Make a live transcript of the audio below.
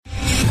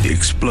the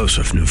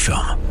explosive new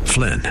film,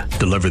 Flynn,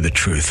 Deliver the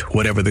Truth,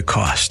 Whatever the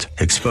Cost,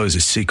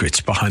 exposes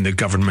secrets behind the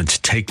government's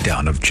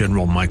takedown of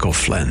General Michael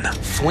Flynn.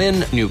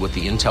 Flynn knew what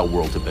the intel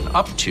world had been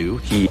up to.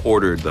 He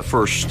ordered the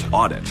first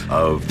audit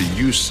of the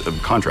use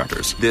of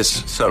contractors.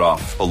 This set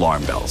off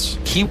alarm bells.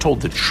 He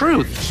told the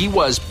truth. He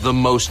was the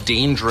most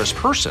dangerous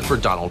person for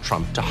Donald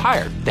Trump to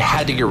hire. They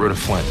had to get rid of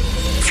Flynn.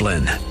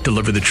 Flynn,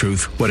 Deliver the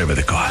Truth, Whatever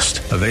the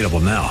Cost. Available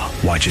now.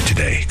 Watch it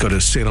today. Go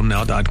to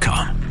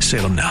salemnow.com.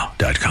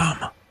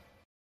 salemnow.com.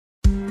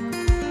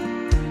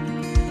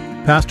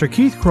 Pastor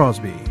Keith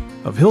Crosby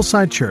of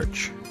Hillside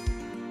Church.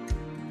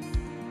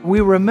 We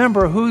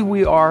remember who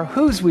we are,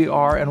 whose we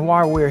are, and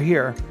why we're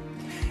here.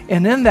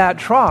 And in that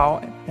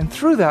trial, and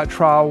through that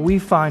trial, we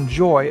find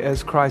joy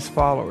as Christ's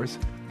followers.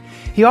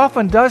 He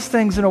often does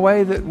things in a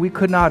way that we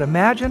could not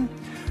imagine,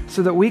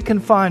 so that we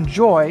can find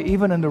joy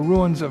even in the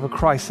ruins of a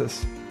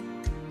crisis.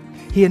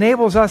 He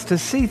enables us to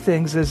see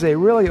things as they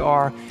really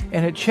are,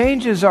 and it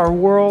changes our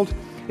world,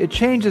 it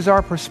changes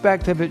our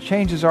perspective, it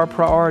changes our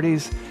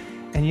priorities,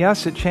 and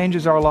yes, it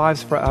changes our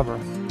lives forever.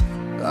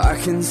 I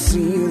can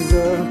see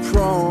the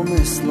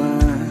promised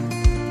land,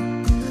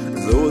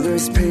 though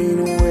there's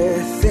pain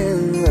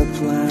within the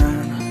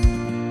plan.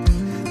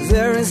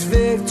 There is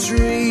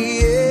victory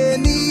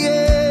in the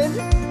end.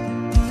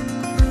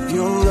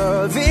 Your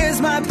love is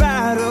my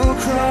battle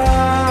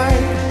cry,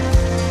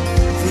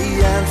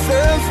 the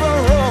answer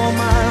for all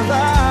my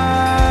life.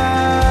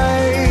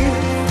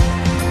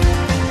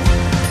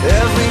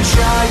 Every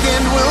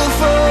giant will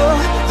fall,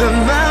 the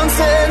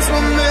mountains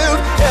will move,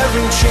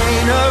 every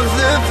chain of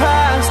the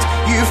past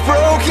you've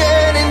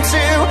broken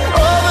into.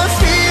 All the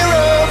fear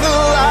of the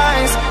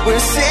lies, we're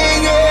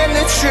singing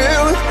the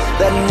truth,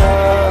 that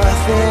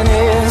nothing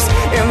is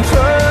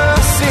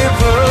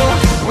impossible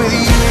with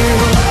you.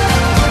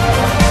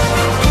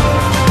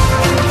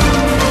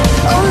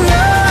 Oh,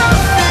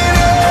 nothing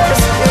is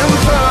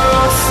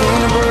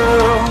impossible.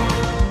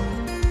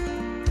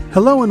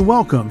 Hello and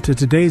welcome to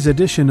today's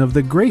edition of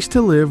the Grace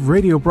to Live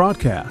radio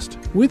broadcast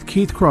with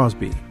Keith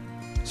Crosby,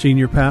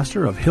 Senior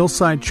Pastor of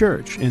Hillside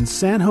Church in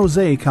San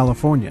Jose,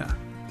 California.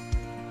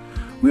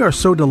 We are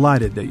so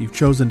delighted that you've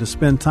chosen to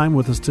spend time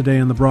with us today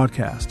on the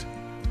broadcast.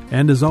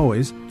 And as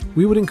always,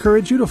 we would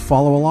encourage you to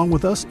follow along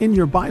with us in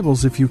your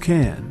Bibles if you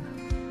can.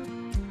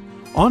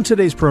 On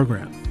today's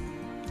program,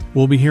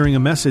 we'll be hearing a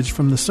message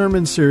from the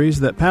sermon series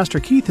that Pastor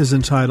Keith has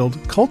entitled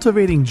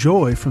Cultivating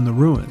Joy from the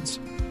Ruins.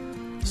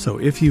 So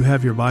if you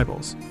have your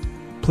Bibles,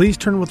 please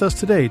turn with us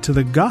today to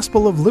the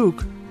Gospel of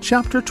Luke,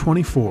 chapter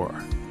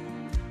 24.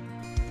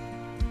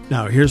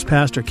 Now here's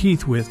Pastor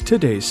Keith with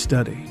today's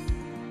study.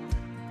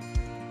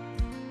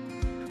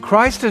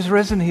 Christ is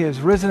risen, He is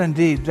risen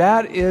indeed.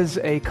 That is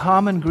a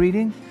common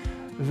greeting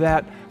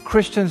that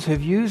Christians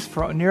have used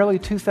for nearly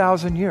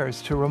 2,000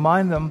 years to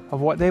remind them of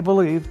what they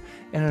believe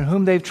and in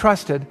whom they've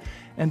trusted,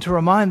 and to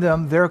remind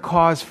them their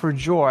cause for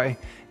joy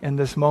in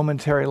this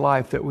momentary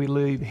life that we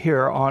lead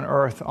here on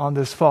earth, on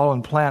this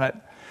fallen planet.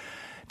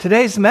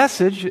 Today's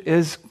message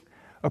is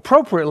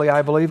appropriately,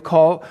 I believe,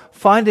 called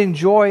Finding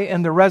Joy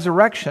in the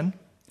Resurrection.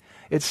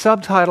 It's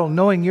subtitled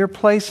Knowing Your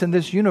Place in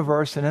This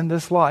Universe and in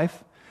This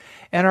Life.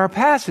 And our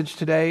passage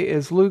today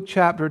is Luke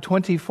chapter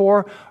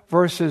 24,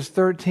 verses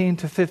 13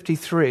 to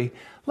 53.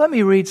 Let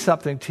me read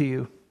something to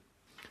you.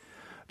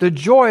 The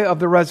joy of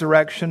the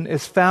resurrection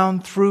is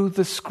found through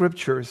the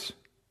Scriptures.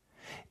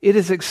 It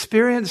is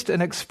experienced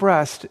and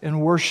expressed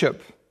in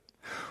worship.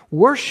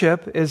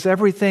 Worship is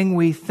everything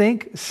we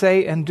think,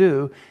 say, and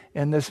do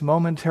in this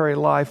momentary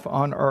life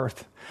on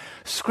earth.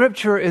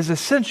 Scripture is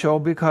essential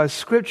because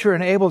Scripture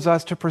enables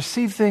us to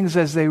perceive things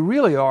as they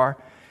really are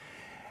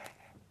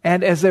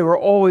and as they were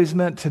always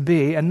meant to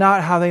be, and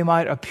not how they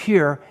might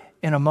appear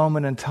in a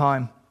moment in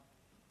time.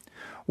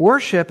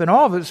 Worship in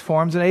all of its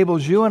forms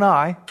enables you and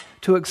I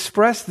to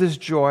express this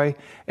joy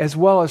as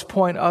well as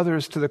point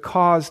others to the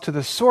cause, to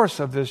the source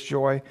of this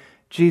joy,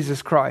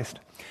 Jesus Christ.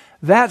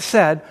 That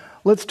said,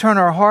 let's turn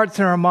our hearts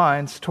and our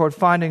minds toward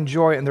finding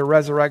joy in the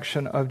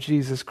resurrection of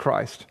Jesus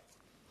Christ.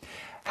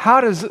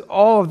 How does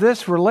all of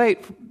this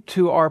relate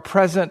to our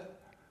present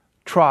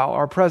trial,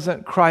 our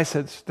present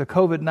crisis, the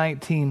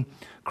COVID-19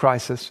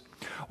 crisis?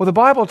 Well, the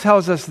Bible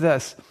tells us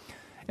this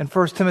in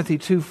 1 Timothy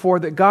 2:4,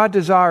 that God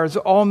desires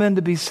all men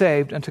to be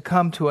saved and to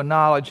come to a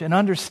knowledge and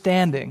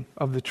understanding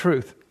of the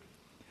truth.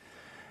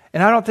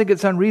 And I don't think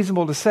it's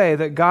unreasonable to say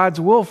that God's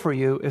will for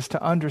you is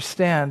to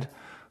understand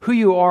who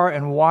you are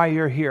and why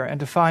you're here, and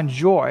to find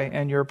joy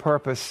in your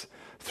purpose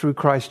through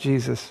Christ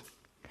Jesus.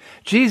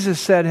 Jesus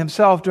said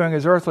himself during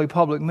his earthly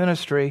public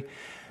ministry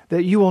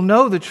that you will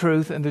know the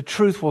truth and the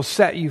truth will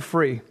set you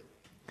free.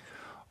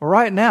 Well,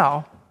 right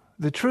now,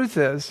 the truth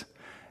is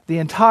the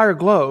entire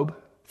globe,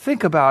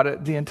 think about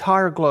it, the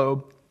entire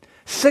globe,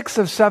 6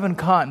 of 7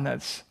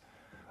 continents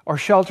are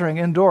sheltering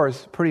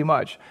indoors pretty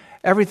much.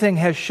 Everything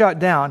has shut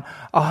down.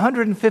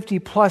 150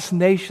 plus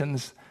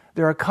nations,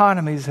 their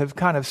economies have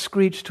kind of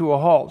screeched to a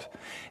halt.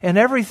 And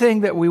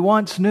everything that we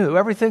once knew,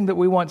 everything that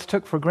we once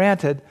took for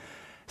granted,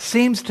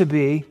 seems to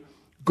be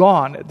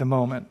gone at the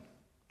moment.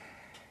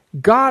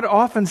 God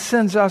often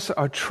sends us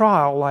a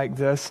trial like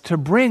this to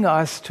bring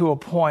us to a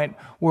point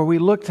where we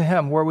look to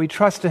Him, where we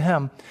trust to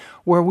Him,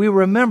 where we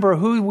remember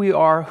who we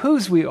are,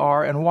 whose we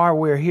are, and why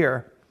we're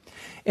here.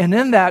 And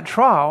in that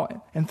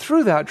trial, and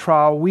through that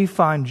trial, we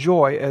find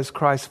joy as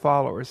Christ's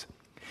followers.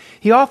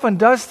 He often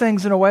does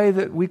things in a way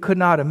that we could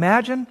not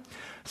imagine,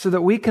 so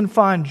that we can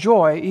find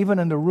joy even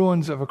in the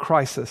ruins of a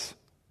crisis.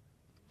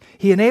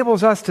 He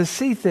enables us to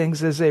see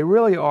things as they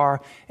really are,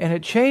 and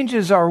it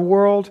changes our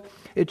world,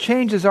 it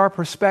changes our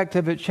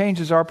perspective, it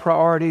changes our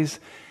priorities,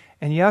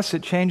 and yes,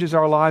 it changes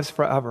our lives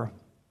forever.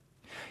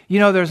 You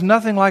know, there's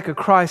nothing like a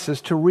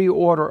crisis to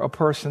reorder a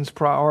person's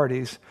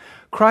priorities.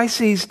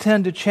 Crises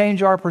tend to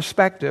change our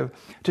perspective,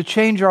 to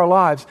change our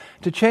lives,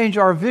 to change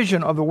our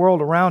vision of the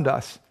world around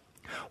us.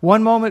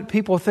 One moment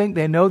people think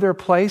they know their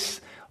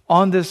place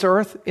on this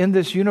earth, in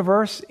this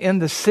universe, in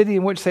the city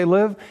in which they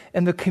live,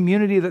 in the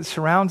community that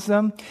surrounds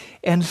them,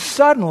 and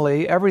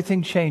suddenly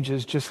everything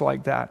changes just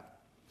like that.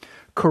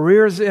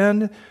 Careers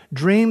end,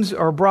 dreams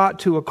are brought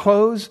to a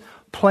close,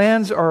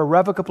 plans are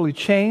irrevocably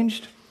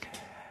changed,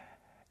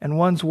 and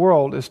one's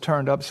world is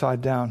turned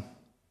upside down.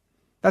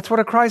 That's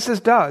what a crisis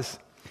does.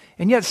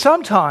 And yet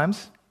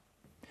sometimes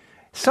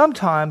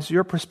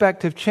your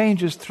perspective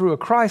changes through a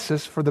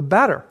crisis for the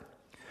better.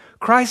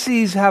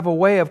 Crises have a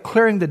way of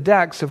clearing the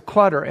decks of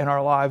clutter in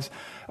our lives,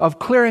 of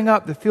clearing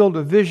up the field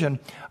of vision,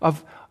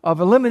 of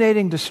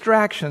eliminating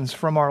distractions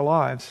from our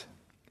lives.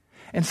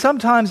 And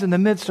sometimes in the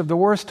midst of the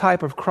worst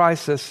type of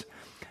crisis,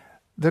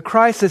 the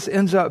crisis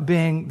ends up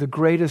being the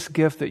greatest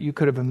gift that you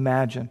could have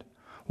imagined.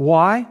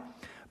 Why?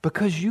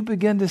 Because you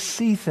begin to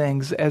see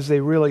things as they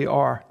really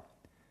are.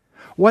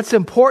 What's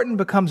important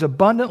becomes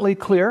abundantly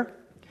clear.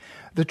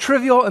 The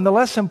trivial and the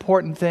less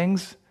important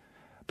things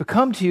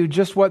become to you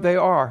just what they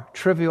are,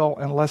 trivial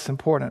and less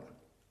important.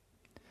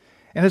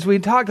 And as we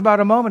talked about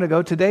a moment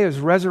ago, today is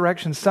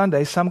Resurrection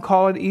Sunday. Some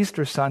call it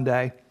Easter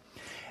Sunday.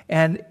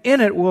 And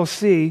in it we'll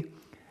see,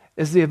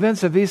 as the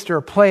events of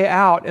Easter play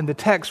out in the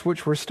text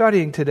which we're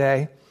studying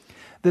today,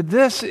 that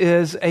this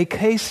is a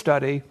case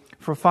study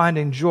for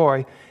finding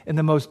joy in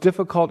the most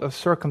difficult of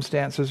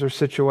circumstances or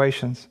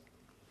situations.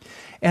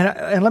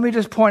 And let me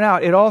just point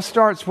out, it all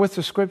starts with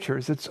the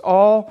Scriptures. It's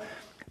all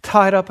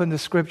tied up in the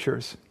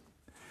Scriptures.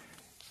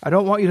 I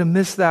don't want you to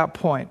miss that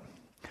point.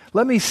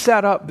 Let me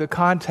set up the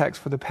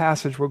context for the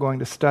passage we're going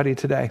to study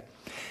today.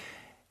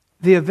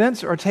 The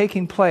events are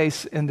taking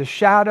place in the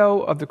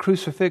shadow of the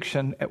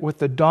crucifixion with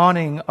the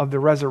dawning of the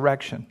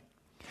resurrection.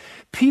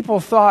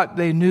 People thought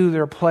they knew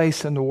their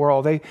place in the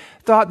world. They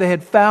thought they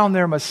had found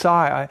their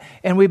Messiah.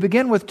 And we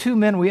begin with two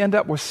men. We end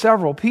up with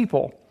several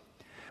people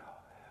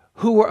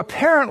who were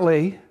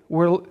apparently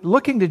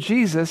looking to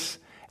Jesus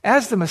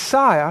as the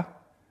Messiah,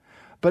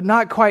 but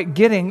not quite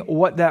getting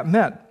what that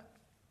meant.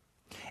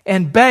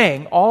 And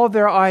bang, all of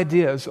their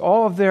ideas,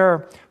 all of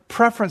their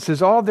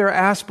preferences, all of their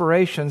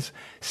aspirations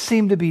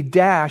seemed to be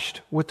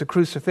dashed with the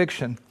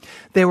crucifixion.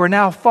 They were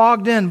now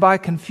fogged in by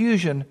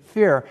confusion,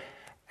 fear,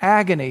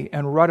 agony,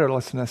 and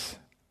rudderlessness.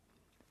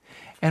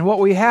 And what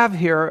we have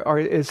here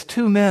is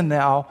two men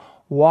now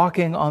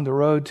walking on the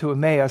road to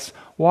Emmaus,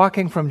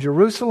 walking from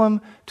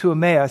Jerusalem to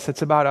Emmaus.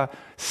 It's about a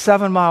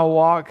 7-mile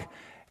walk,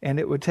 and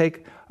it would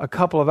take a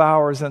couple of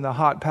hours in the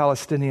hot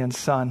Palestinian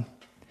sun.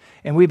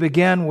 And we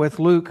begin with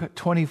Luke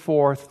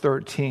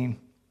 24:13.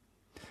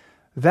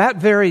 That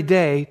very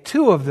day,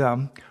 two of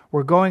them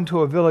were going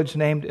to a village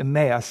named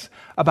Emmaus,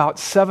 about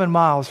 7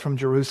 miles from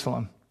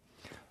Jerusalem.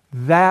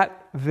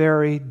 That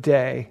very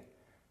day.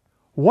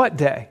 What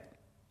day?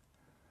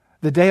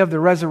 The day of the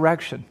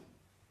resurrection.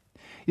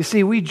 You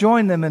see, we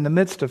join them in the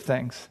midst of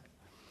things.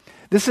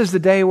 This is the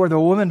day where the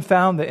woman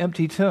found the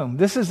empty tomb.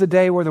 This is the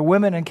day where the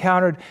women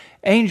encountered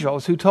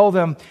angels who told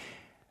them,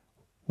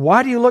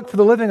 "Why do you look for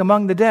the living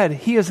among the dead?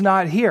 He is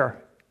not here."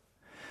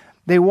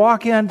 They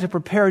walk in to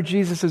prepare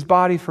Jesus'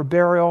 body for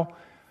burial,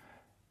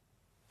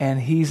 and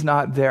he's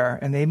not there.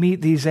 And they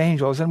meet these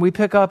angels. And we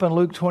pick up in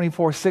Luke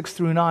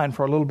 24:6-9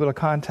 for a little bit of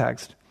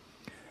context.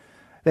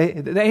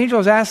 The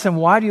angels ask them,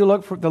 "Why do you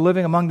look for the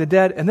living among the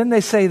dead?" And then they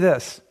say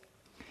this,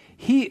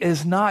 "He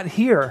is not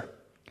here.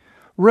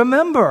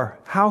 Remember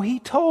how he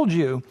told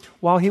you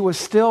while he was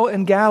still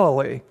in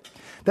Galilee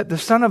that the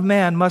Son of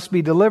Man must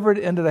be delivered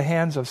into the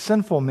hands of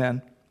sinful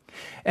men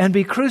and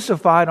be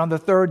crucified on the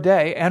third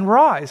day and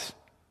rise."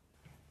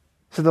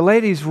 So the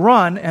ladies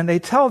run and they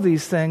tell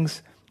these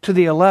things to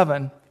the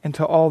 11 and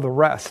to all the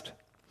rest.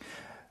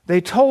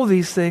 They told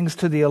these things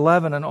to the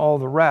 11 and all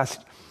the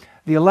rest.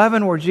 The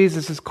 11 were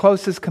Jesus'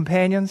 closest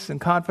companions and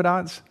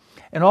confidants,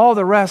 and all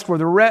the rest were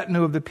the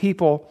retinue of the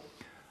people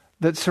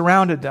that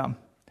surrounded them.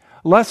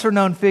 Lesser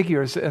known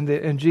figures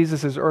in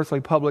Jesus' earthly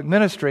public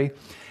ministry.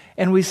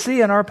 And we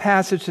see in our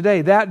passage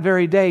today, that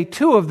very day,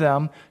 two of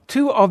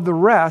the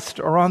rest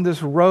are on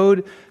this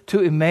road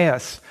to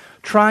Emmaus,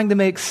 trying to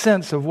make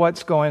sense of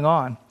what's going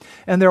on.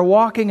 And they're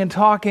walking and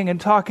talking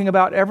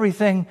about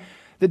everything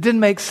that didn't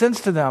make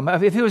sense to them.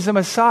 If he was the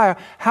Messiah,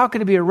 how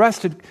could he be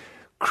arrested,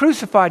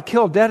 crucified,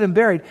 killed, dead, and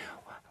buried?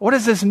 What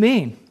does this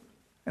mean?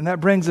 And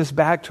that brings us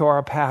back to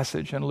our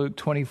passage in Luke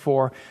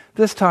 24,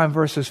 this time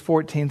verses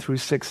 14 through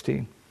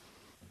 16.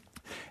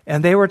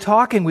 And they were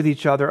talking with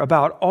each other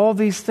about all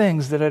these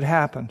things that had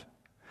happened.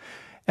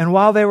 And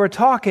while they were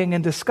talking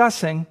and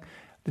discussing,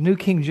 the New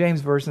King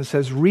James Version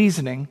says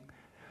reasoning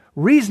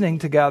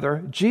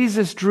together,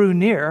 Jesus drew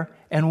near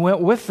and went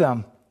with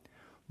them.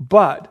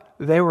 But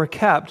they were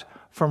kept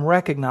from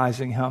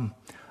recognizing him.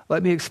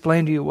 Let me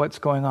explain to you what's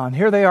going on.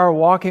 Here they are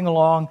walking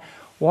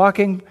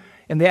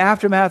in the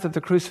aftermath of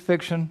the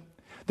crucifixion,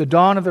 the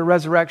dawn of the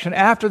resurrection,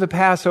 after the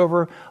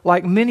Passover,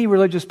 like many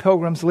religious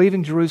pilgrims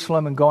leaving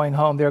Jerusalem and going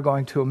home, they're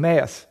going to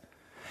Emmaus.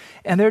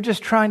 And they're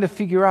just trying to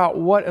figure out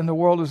what in the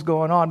world is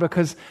going on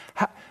because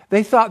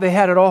they thought they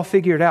had it all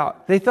figured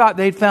out. They thought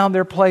they'd found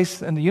their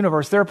place in the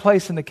universe, their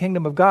place in the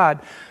kingdom of God,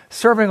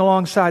 serving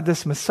alongside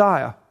this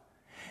Messiah.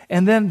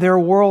 And then their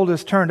world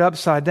is turned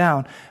upside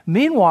down.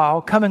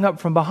 Meanwhile, coming up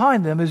from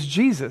behind them is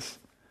Jesus.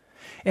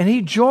 And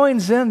he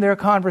joins in their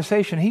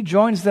conversation. He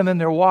joins them in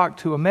their walk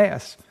to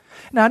Emmaus.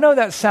 Now, I know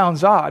that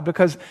sounds odd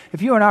because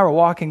if you and I were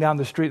walking down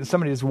the street and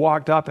somebody just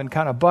walked up and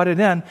kind of butted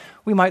in,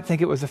 we might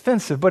think it was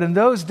offensive. But in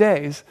those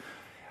days,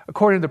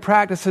 according to the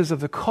practices of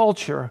the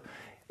culture,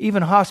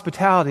 even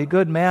hospitality,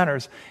 good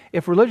manners,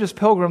 if religious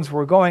pilgrims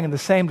were going in the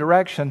same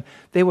direction,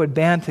 they would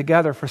band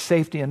together for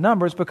safety in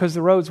numbers because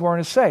the roads weren't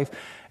as safe.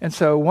 And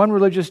so one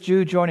religious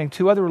Jew joining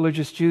two other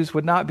religious Jews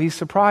would not be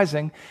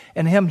surprising,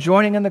 and him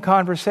joining in the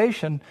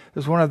conversation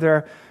as one of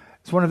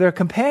their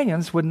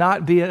companions would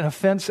not be an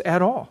offense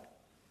at all.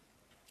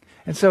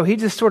 And so he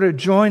just sort of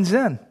joins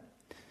in.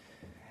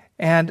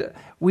 And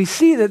we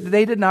see that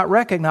they did not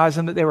recognize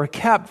him, that they were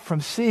kept from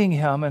seeing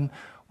him. And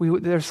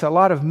there's a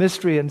lot of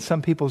mystery in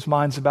some people's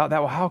minds about that.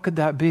 Well, how could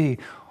that be?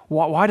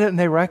 Why didn't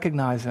they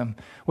recognize him?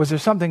 Was there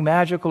something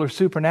magical or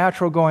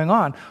supernatural going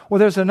on? Well,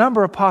 there's a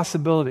number of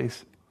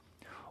possibilities.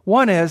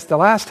 One is, the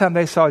last time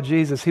they saw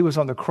Jesus, he was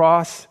on the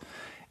cross.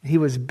 He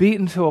was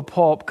beaten to a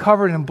pulp,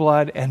 covered in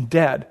blood, and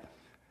dead.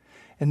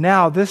 And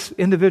now this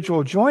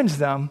individual joins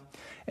them,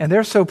 and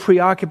they're so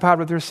preoccupied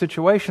with their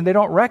situation, they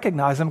don't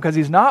recognize him because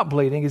he's not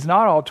bleeding, he's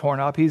not all torn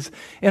up, he's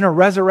in a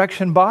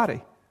resurrection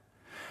body.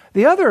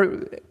 The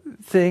other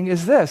thing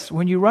is this: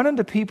 when you run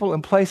into people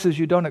in places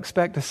you don't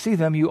expect to see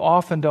them, you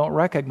often don't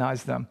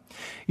recognize them.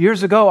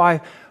 Years ago,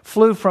 I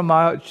flew from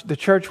the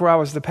church where I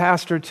was the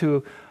pastor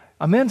to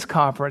a men's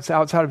conference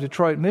outside of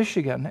Detroit,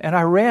 Michigan, and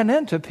I ran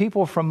into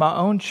people from my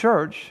own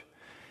church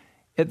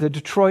at the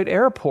Detroit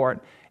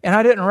airport, and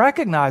I didn't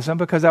recognize them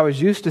because I was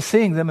used to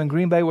seeing them in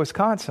Green Bay,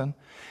 Wisconsin.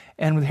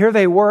 And here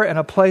they were in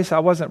a place I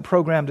wasn't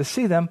programmed to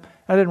see them.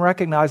 I didn't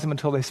recognize them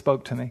until they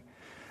spoke to me.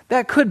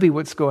 That could be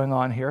what's going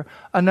on here.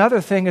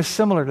 Another thing is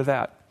similar to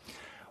that.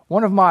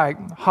 One of my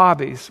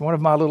hobbies, one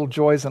of my little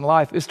joys in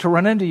life is to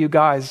run into you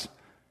guys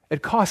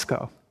at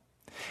Costco.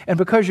 And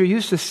because you're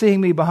used to seeing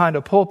me behind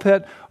a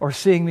pulpit or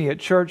seeing me at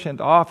church and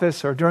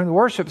office or during the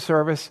worship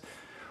service,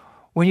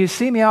 when you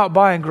see me out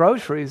buying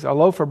groceries, a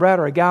loaf of bread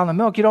or a gallon of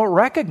milk, you don't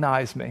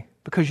recognize me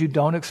because you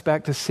don't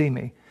expect to see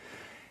me.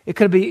 It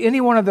could be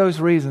any one of those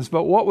reasons,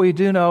 but what we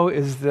do know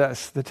is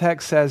this. The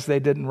text says they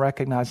didn't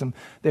recognize him.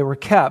 They were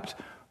kept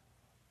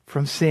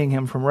from seeing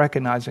him, from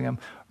recognizing him.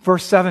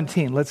 Verse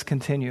 17, let's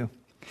continue.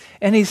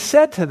 And he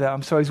said to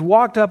them, so he's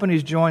walked up and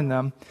he's joined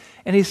them,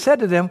 and he said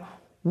to them,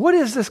 "What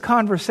is this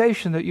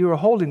conversation that you are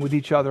holding with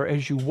each other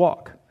as you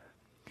walk?"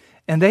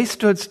 And they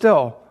stood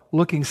still,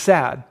 looking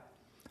sad,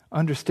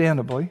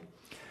 understandably.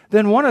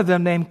 Then one of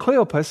them, named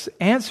Cleopas,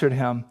 answered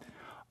him,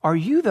 "Are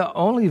you the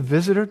only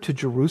visitor to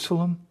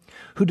Jerusalem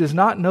who does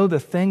not know the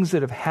things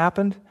that have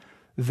happened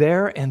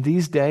there in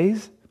these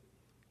days?"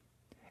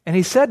 And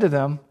he said to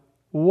them,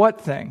 "What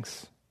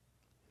things?"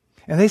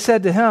 And they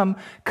said to him,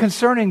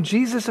 "Concerning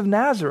Jesus of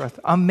Nazareth,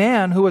 a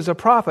man who was a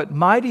prophet,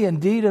 mighty in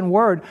deed and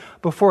word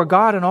before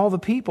God and all the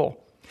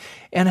people,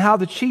 and how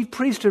the chief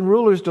priests and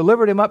rulers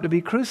delivered him up to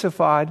be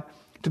crucified,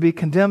 to be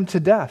condemned to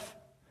death,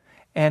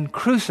 and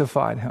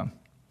crucified him."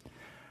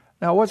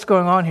 Now, what's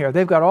going on here?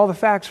 They've got all the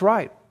facts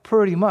right,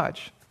 pretty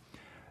much.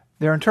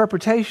 Their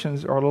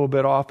interpretations are a little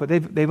bit off, but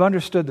they've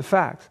understood the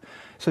facts.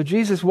 So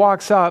Jesus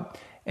walks up,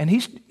 and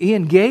he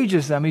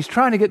engages them. He's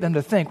trying to get them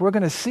to think. We're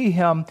going to see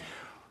him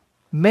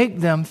make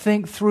them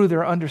think through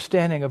their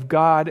understanding of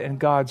God and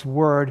God's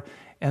word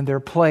and their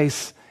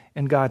place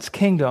in God's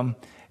kingdom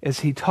as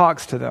he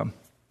talks to them.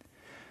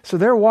 So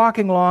they're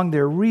walking along,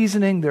 they're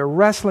reasoning, they're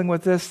wrestling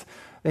with this.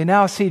 They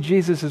now see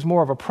Jesus as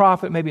more of a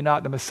prophet, maybe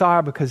not the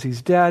Messiah because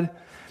he's dead.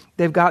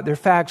 They've got their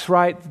facts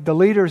right. The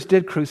leaders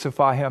did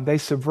crucify him. They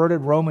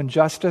subverted Roman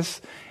justice,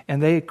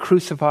 and they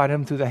crucified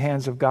him through the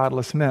hands of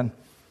godless men.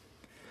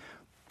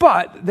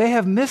 But they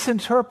have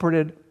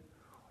misinterpreted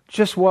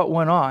just what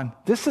went on.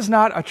 This is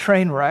not a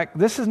train wreck.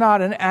 This is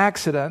not an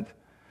accident.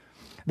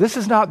 This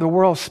is not the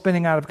world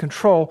spinning out of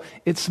control.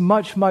 It's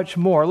much, much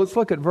more. Let's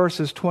look at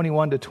verses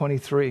 21 to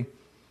 23.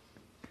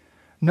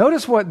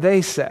 Notice what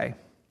they say,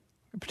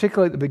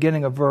 particularly at the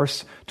beginning of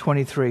verse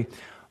 23.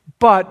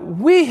 "But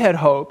we had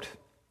hoped,"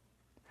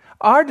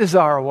 our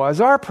desire was,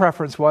 our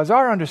preference was,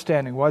 our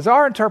understanding was,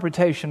 our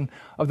interpretation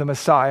of the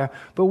Messiah,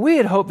 but we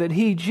had hoped that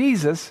he,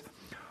 Jesus,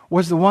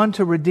 was the one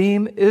to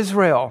redeem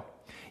Israel.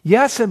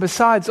 Yes, and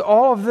besides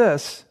all of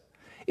this,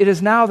 it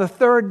is now the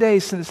third day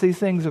since these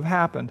things have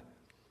happened.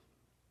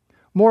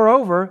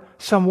 Moreover,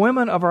 some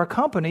women of our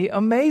company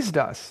amazed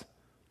us.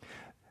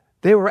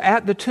 They were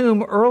at the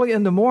tomb early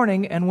in the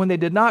morning, and when they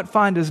did not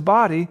find his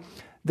body,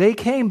 they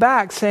came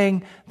back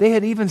saying they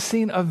had even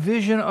seen a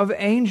vision of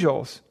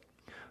angels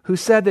who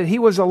said that he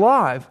was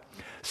alive.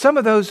 Some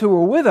of those who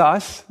were with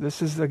us,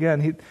 this is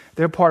again,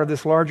 they're part of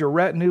this larger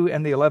retinue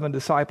and the 11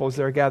 disciples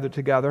that are gathered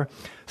together.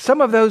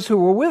 Some of those who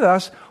were with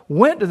us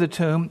went to the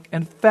tomb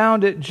and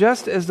found it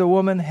just as the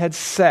woman had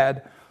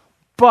said,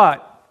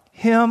 but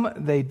him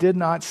they did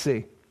not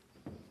see.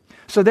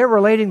 So they're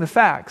relating the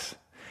facts,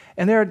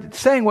 and they're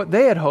saying what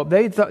they had hoped.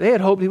 They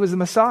had hoped he was the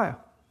Messiah.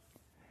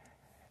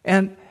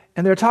 And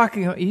they're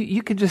talking,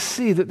 you can just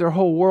see that their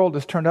whole world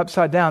is turned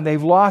upside down.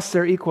 They've lost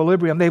their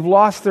equilibrium. They've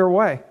lost their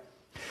way.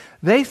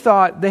 They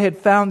thought they had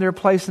found their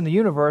place in the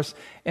universe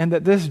and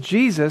that this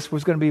Jesus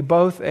was going to be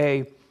both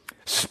a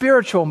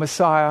spiritual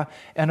Messiah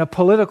and a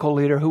political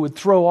leader who would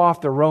throw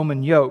off the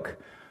Roman yoke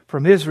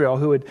from Israel,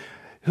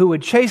 who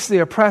would chase the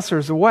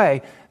oppressors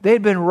away.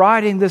 They'd been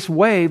riding this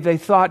wave, they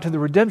thought, to the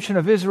redemption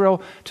of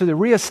Israel, to the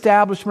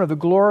reestablishment of the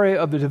glory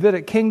of the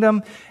Davidic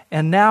kingdom,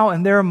 and now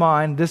in their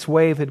mind, this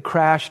wave had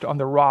crashed on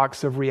the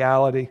rocks of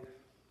reality.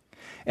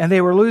 And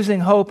they were losing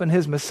hope in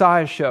his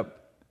messiahship.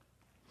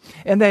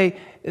 And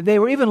they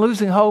were even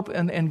losing hope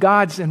in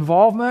God's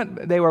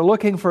involvement. They were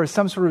looking for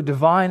some sort of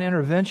divine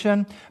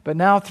intervention, but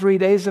now 3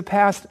 days have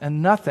passed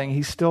and nothing.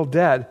 He's still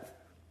dead.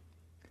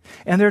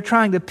 And they're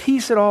trying to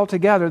piece it all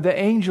together, the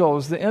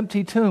angels, the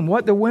empty tomb,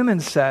 what the women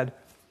said.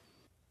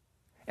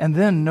 And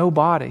then no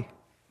body,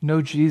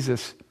 no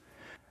Jesus.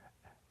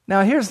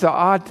 Now here's the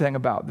odd thing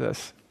about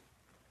this.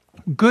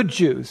 Good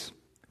Jews,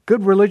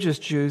 good religious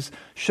Jews,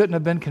 shouldn't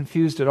have been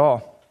confused at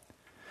all.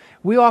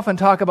 We often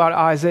talk about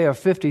Isaiah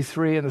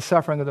 53 and the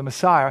suffering of the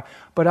Messiah,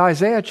 but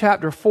Isaiah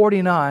chapter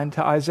 49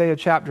 to Isaiah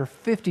chapter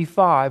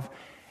 55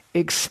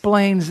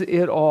 explains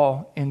it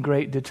all in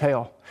great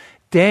detail.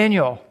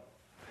 Daniel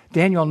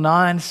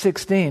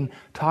 9:16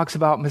 talks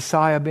about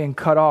Messiah being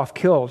cut off,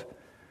 killed.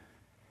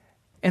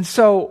 And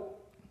so,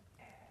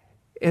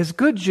 as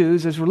good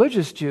Jews, as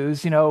religious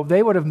Jews,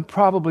 they would have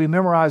probably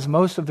memorized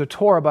most of the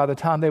Torah by the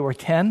time they were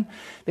 10.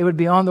 They would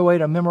be on the way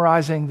to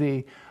memorizing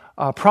the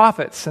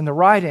prophets and the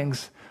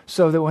writings,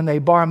 so that when they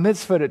bar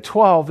mitzvahed at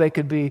 12, they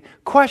could be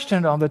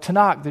questioned on the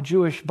Tanakh, the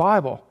Jewish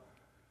Bible.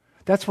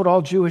 That's what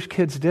all Jewish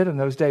kids did in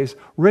those days,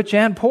 rich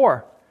and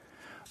poor.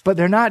 But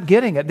they're not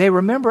getting it. They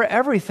remember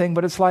everything,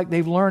 but it's like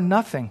they've learned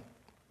nothing.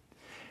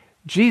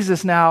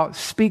 Jesus now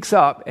speaks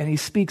up, and he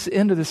speaks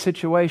into the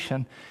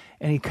situation,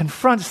 and he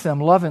confronts them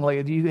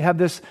lovingly. You have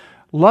this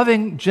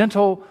loving,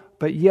 gentle,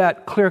 but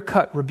yet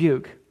clear-cut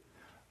rebuke.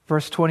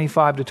 Verse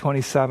 25 to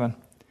 27.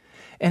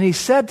 And he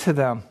said to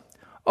them,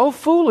 O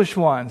foolish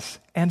ones,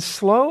 and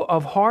slow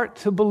of heart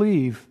to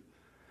believe.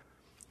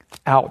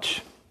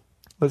 Ouch.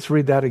 Let's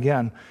read that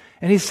again.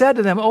 And he said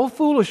to them, O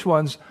foolish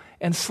ones,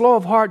 and slow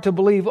of heart to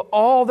believe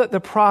all that the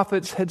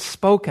prophets had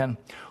spoken.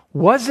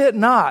 Was it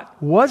not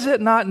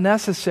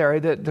necessary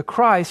that the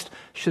Christ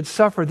should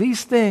suffer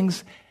these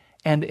things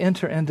and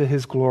enter into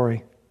his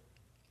glory?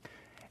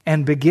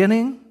 And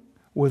beginning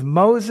with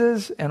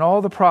Moses and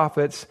all the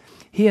prophets,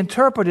 he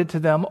interpreted to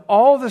them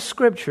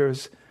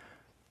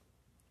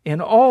in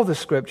all the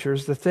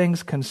scriptures, the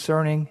things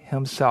concerning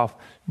himself.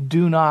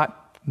 Do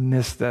not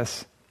miss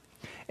this.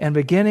 And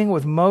beginning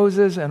with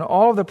Moses and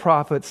all the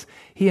prophets,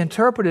 he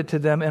interpreted to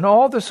them in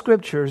all the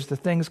scriptures the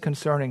things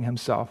concerning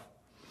himself.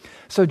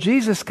 So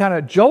Jesus kind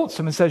of jolts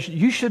them and says,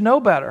 you should know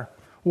better.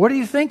 What are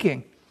you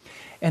thinking?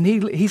 And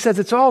he says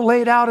it's all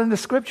laid out in the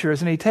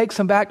scriptures, and he takes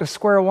them back to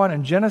square one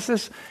in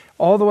Genesis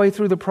all the way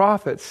through the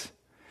prophets.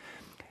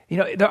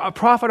 The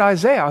prophet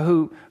Isaiah,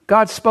 who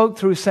God spoke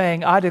through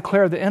saying, I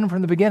declare the end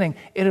from the beginning,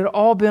 it had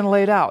all been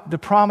laid out. The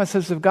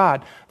promises of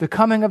God, the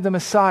coming of the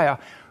Messiah,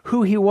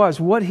 who he was,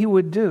 what he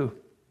would do.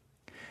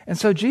 And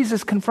so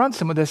Jesus confronts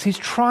them with this. He's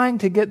trying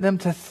to get them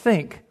to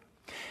think.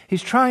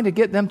 He's trying to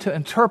get them to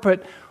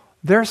interpret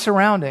their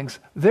surroundings,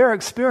 their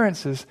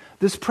experiences,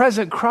 this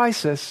present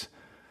crisis,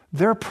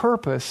 their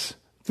purpose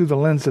through the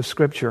lens of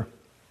Scripture.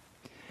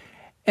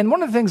 And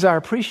one of the things I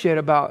appreciate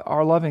about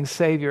our loving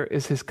Savior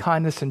is his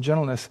kindness and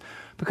gentleness,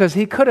 because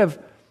he could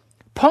have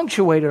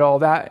punctuated all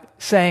that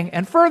saying,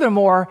 and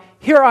furthermore,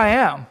 here I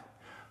am.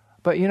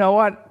 But you know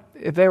what?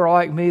 If they were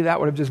like me, that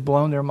would have just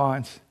blown their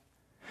minds.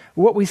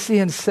 What we see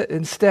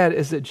instead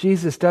is that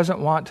Jesus doesn't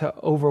want to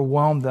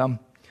overwhelm them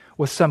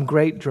with some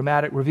great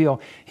dramatic reveal.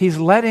 He's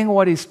letting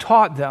what he's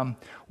taught them,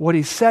 what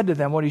he's said to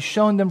them, what he's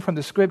shown them from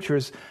the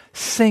scriptures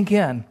sink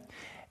in.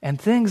 And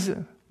things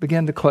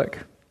begin to click.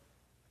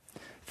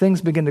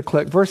 Things begin to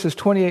click. Verses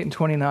 28 and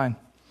 29.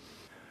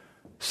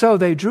 So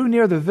they drew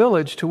near the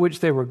village to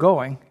which they were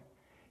going.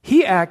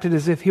 He acted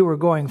as if he were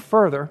going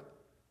further,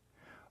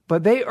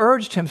 but they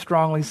urged him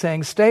strongly,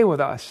 saying, Stay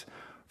with us,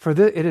 for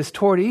it is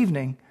toward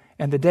evening,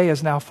 and the day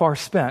is now far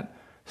spent.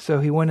 So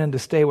he went in to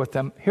stay with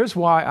them. Here's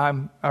why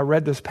I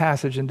read this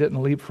passage and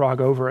didn't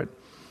leapfrog over it.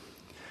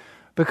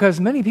 Because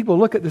many people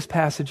look at this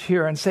passage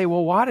here and say,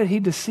 well, why did he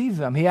deceive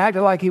them? He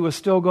acted like he was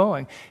still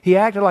going. He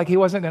acted like he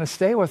wasn't going to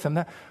stay with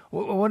them.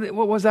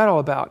 What was that all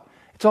about?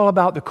 It's all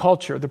about the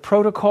culture, the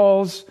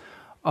protocols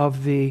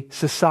of the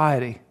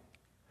society.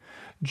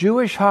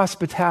 Jewish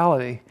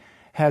hospitality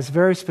has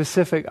very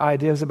specific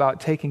ideas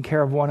about taking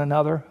care of one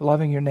another,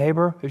 loving your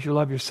neighbor as you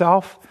love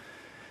yourself.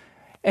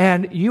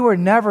 And you are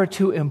never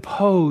to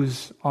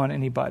impose on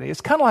anybody.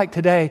 It's kind of like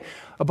today,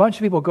 a bunch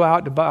of people go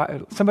out to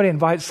buy, somebody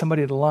invites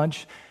somebody to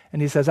lunch,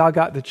 and he says, I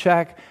got the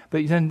check,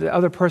 but then the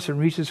other person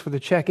reaches for the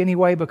check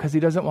anyway because he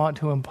doesn't want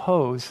to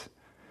impose.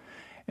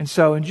 And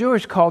so in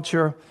Jewish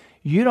culture,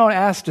 you don't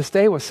ask to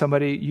stay with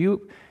somebody.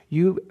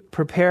 You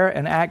prepare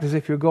and act as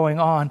if you're going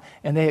on,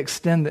 and they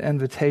extend the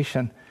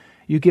invitation.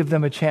 You give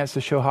them a chance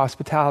to show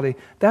hospitality.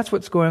 That's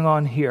what's going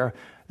on here.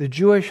 The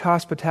Jewish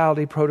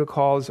hospitality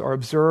protocols are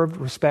observed,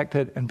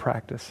 respected, and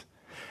practiced.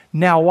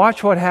 Now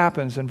watch what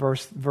happens in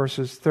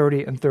verses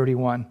 30 and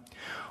 31.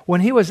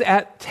 When he was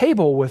at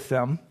table with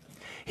them,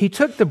 he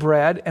took the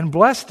bread and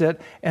blessed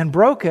it and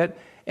broke it,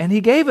 and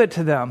he gave it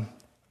to them.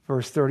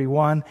 Verse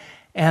 31,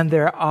 and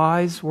their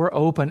eyes were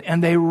open,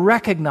 and they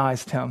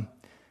recognized him,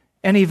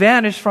 and he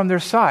vanished from their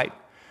sight.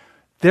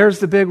 There's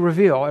the big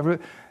reveal.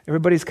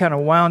 Everybody's kind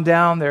of wound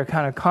down. They're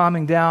kind of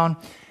calming down,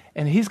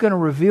 and he's going to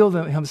reveal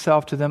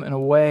himself to them in a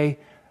way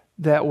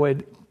that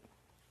would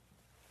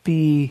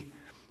be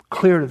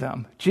clear to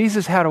them.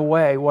 Jesus had a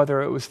way,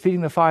 whether it was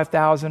feeding the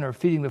 5,000 or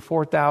feeding the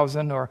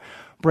 4,000 or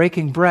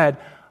breaking bread,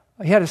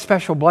 he had a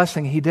special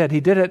blessing he did.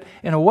 He did it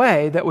in a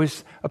way that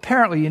was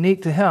apparently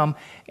unique to him,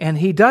 and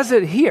he does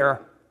it here,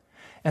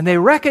 and they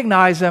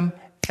recognize him,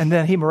 and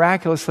then he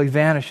miraculously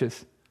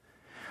vanishes.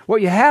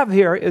 What you have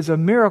here is a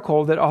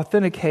miracle that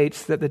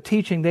authenticates that the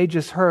teaching they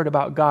just heard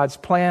about God's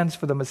plans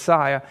for the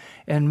Messiah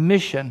and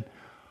mission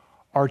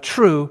are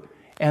true,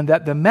 and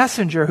that the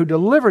messenger who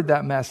delivered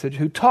that message,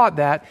 who taught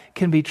that,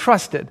 can be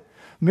trusted.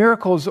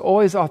 Miracles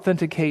always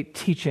authenticate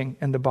teaching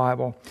in the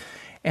Bible.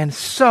 And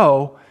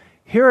so,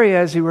 here he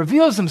is, he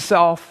reveals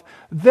himself,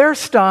 they're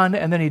stunned,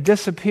 and then he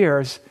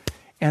disappears,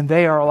 and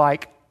they are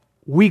like,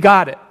 we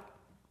got it.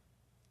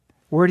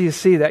 Where do you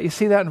see that? You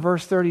see that in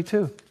verse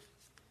 32.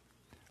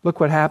 Look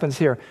what happens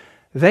here.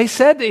 They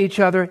said to each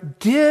other,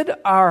 did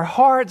our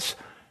hearts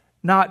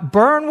not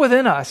burn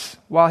within us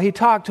while he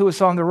talked to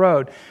us on the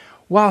road,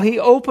 while he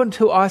opened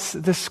to us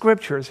the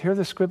Scriptures? Here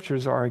the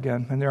Scriptures are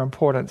again, and their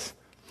importance.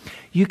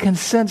 You can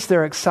sense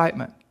their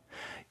excitement.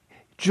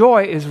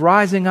 Joy is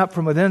rising up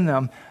from within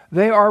them.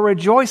 They are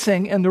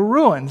rejoicing in the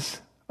ruins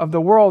of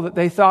the world that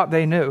they thought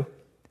they knew.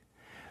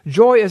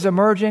 Joy is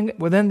emerging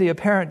within the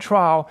apparent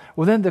trial,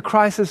 within the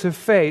crisis of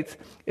faith,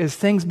 as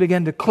things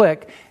begin to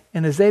click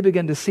and as they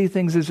begin to see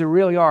things as they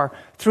really are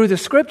through the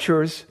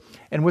Scriptures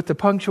and with the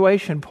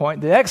punctuation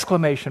point, the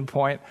exclamation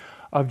point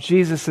of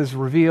Jesus'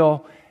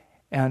 reveal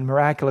and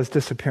miraculous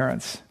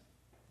disappearance.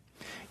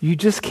 You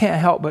just can't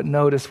help but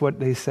notice what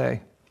they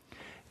say.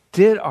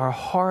 Did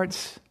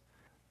not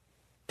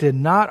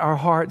our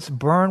hearts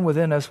burn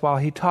within us while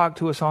he talked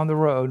to us on the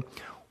road,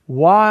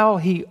 while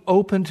he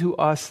opened to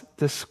us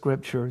the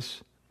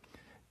Scriptures?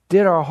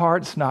 Did our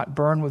hearts not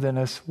burn within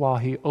us while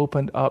he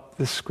opened up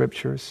the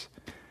Scriptures?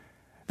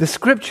 The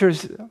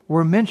Scriptures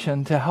were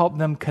mentioned to help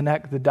them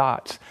connect the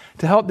dots,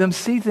 to help them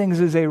see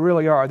things as they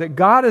really are, that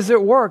God is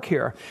at work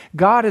here.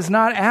 God is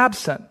not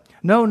absent.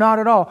 No, not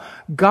at all.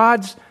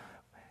 God's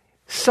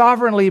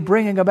sovereignly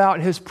bringing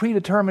about his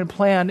predetermined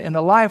plan in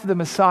the life of the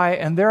Messiah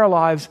and their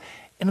lives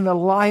and in the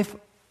life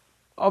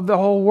of the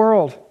whole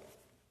world.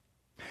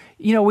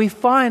 You know, we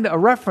find a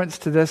reference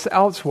to this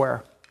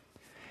elsewhere.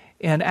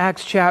 In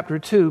Acts chapter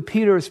 2,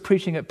 Peter is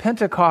preaching at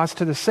Pentecost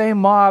to the same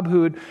mob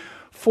who had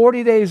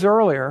 40 days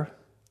earlier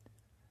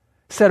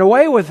said,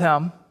 away with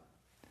him.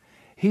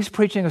 He's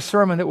preaching a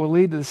sermon that will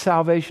lead to the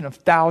salvation of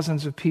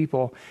thousands of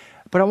people.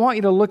 But I want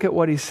you to look at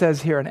what he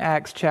says here in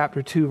Acts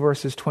chapter 2,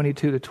 verses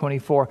 22 to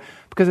 24,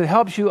 because it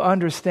helps you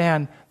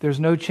understand there's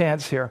no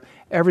chance here.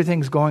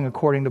 Everything's going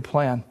according to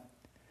plan.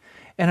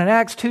 And in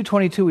Acts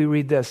 2:22 we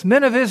read this,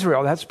 men of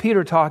Israel, that's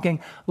Peter talking,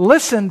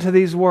 listen to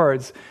these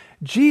words.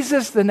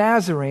 Jesus the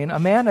Nazarene, a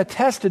man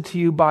attested to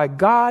you by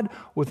God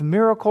with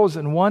miracles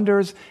and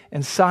wonders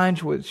and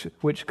signs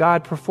which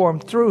God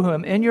performed through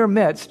him in your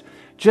midst,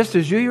 just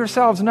as you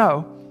yourselves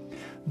know.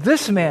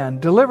 This man,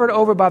 delivered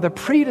over by the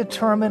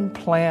predetermined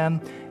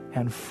plan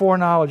and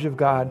foreknowledge of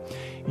God,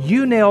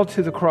 you nailed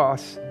to the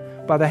cross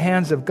by the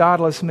hands of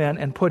godless men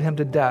and put him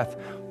to death.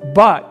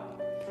 But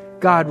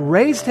God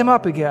raised him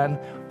up again,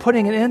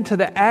 putting an end to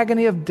the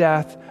agony of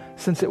death,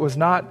 since it was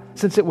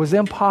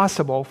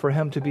impossible for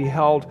him to be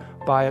held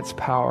by its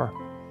power.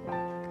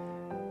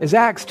 As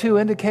Acts 2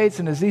 indicates,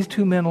 and as these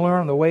two men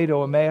learn on the way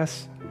to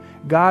Emmaus,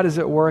 God is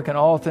at work in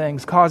all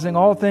things, causing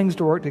all things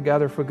to work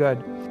together for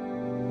good.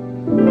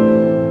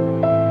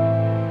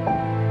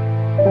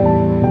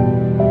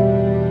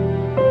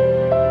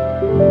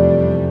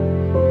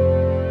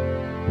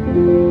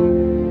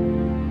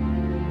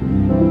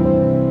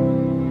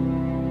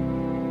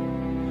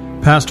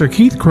 Pastor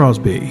Keith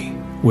Crosby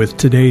with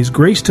today's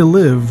Grace to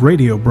Live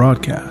radio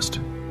broadcast.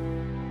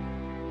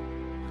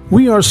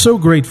 We are so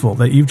grateful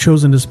that you've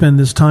chosen to spend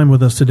this time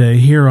with us today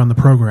here on the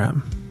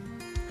program.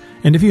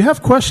 And if you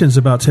have questions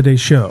about today's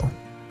show,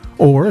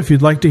 or if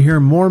you'd like to hear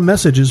more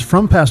messages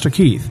from Pastor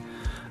Keith,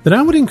 then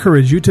I would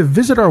encourage you to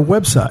visit our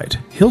website,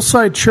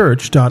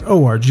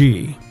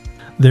 hillsidechurch.org.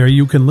 There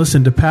you can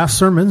listen to past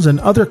sermons and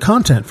other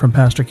content from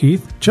Pastor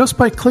Keith just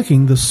by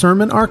clicking the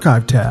Sermon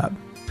Archive tab.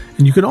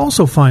 And you can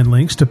also find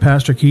links to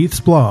Pastor Keith's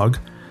blog,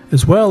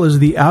 as well as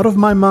the Out of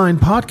My Mind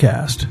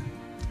podcast.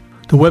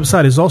 The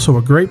website is also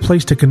a great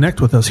place to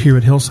connect with us here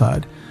at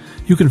Hillside.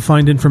 You can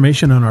find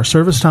information on our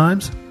service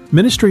times,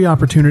 ministry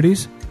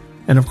opportunities,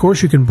 and of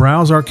course you can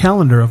browse our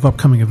calendar of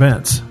upcoming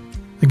events.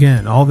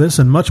 Again, all this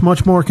and much,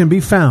 much more can be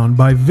found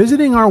by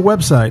visiting our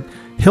website,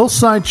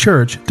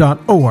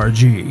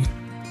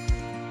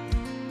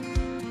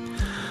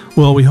 hillsidechurch.org.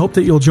 Well, we hope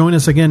that you'll join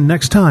us again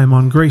next time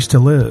on Grace to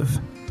Live.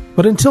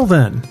 But until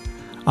then,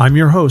 I'm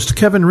your host,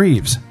 Kevin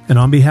Reeves, and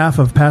on behalf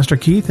of Pastor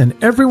Keith and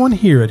everyone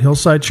here at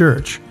Hillside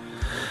Church,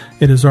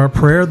 it is our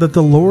prayer that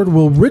the Lord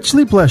will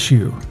richly bless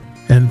you,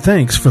 and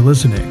thanks for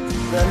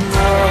listening.